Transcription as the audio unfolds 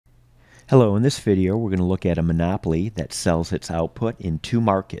Hello, in this video we're going to look at a monopoly that sells its output in two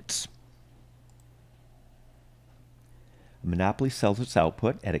markets. A monopoly sells its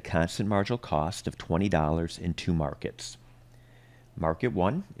output at a constant marginal cost of $20 in two markets. Market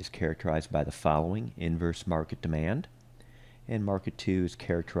 1 is characterized by the following inverse market demand, and Market 2 is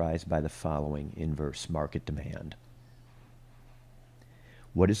characterized by the following inverse market demand.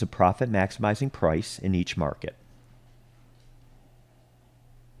 What is the profit maximizing price in each market?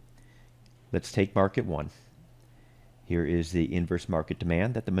 Let's take Market 1. Here is the inverse market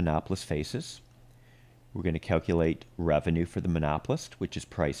demand that the monopolist faces. We're going to calculate revenue for the monopolist, which is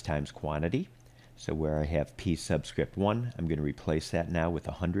price times quantity. So where I have P subscript 1, I'm going to replace that now with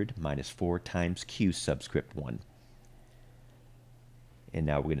 100 minus 4 times Q subscript 1. And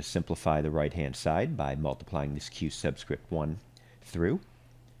now we're going to simplify the right-hand side by multiplying this Q subscript 1 through.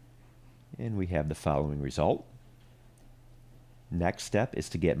 And we have the following result. Next step is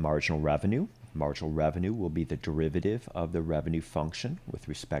to get marginal revenue. Marginal revenue will be the derivative of the revenue function with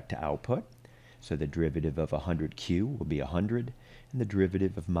respect to output. So the derivative of 100Q will be 100, and the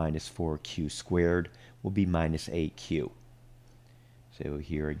derivative of minus 4Q squared will be minus 8Q. So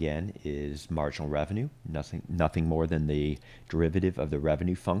here again is marginal revenue, nothing more than the derivative of the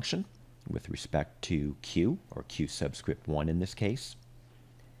revenue function with respect to Q, or Q subscript 1 in this case.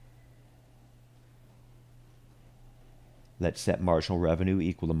 Let's set marginal revenue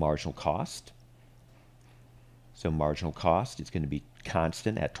equal to marginal cost. So marginal cost is going to be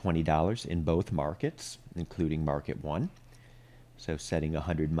constant at $20 in both markets, including Market 1. So setting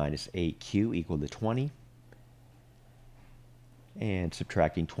 100 minus 8Q equal to 20. And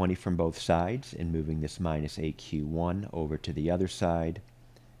subtracting 20 from both sides and moving this minus 8Q1 over to the other side.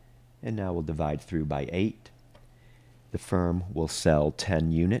 And now we'll divide through by 8. The firm will sell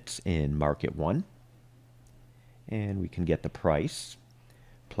 10 units in Market 1. And we can get the price,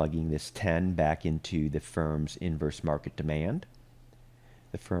 plugging this 10 back into the firm's inverse market demand.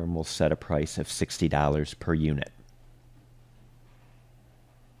 The firm will set a price of $60 per unit.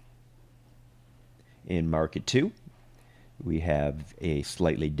 In Market 2, we have a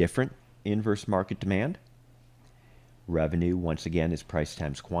slightly different inverse market demand. Revenue, once again, is price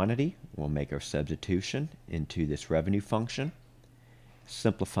times quantity. We'll make our substitution into this revenue function,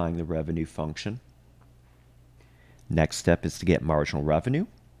 simplifying the revenue function. Next step is to get marginal revenue.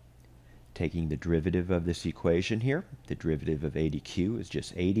 Taking the derivative of this equation here, the derivative of 80Q is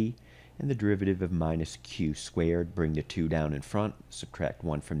just 80, and the derivative of minus Q squared, bring the 2 down in front, subtract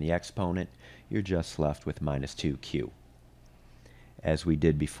 1 from the exponent, you're just left with minus 2Q. As we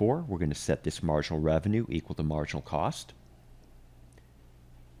did before, we're going to set this marginal revenue equal to marginal cost.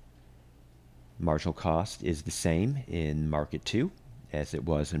 Marginal cost is the same in Market 2 as it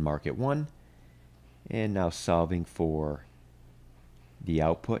was in Market 1. And now solving for the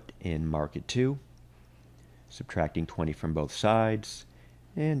output in Market 2, subtracting 20 from both sides,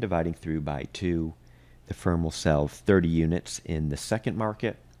 and dividing through by 2. The firm will sell 30 units in the second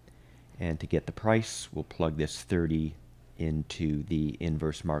market, and to get the price, we'll plug this 30 into the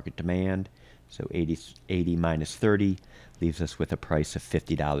inverse market demand. So 80 minus 30 leaves us with a price of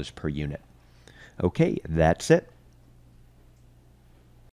 $50 per unit. Okay, that's it.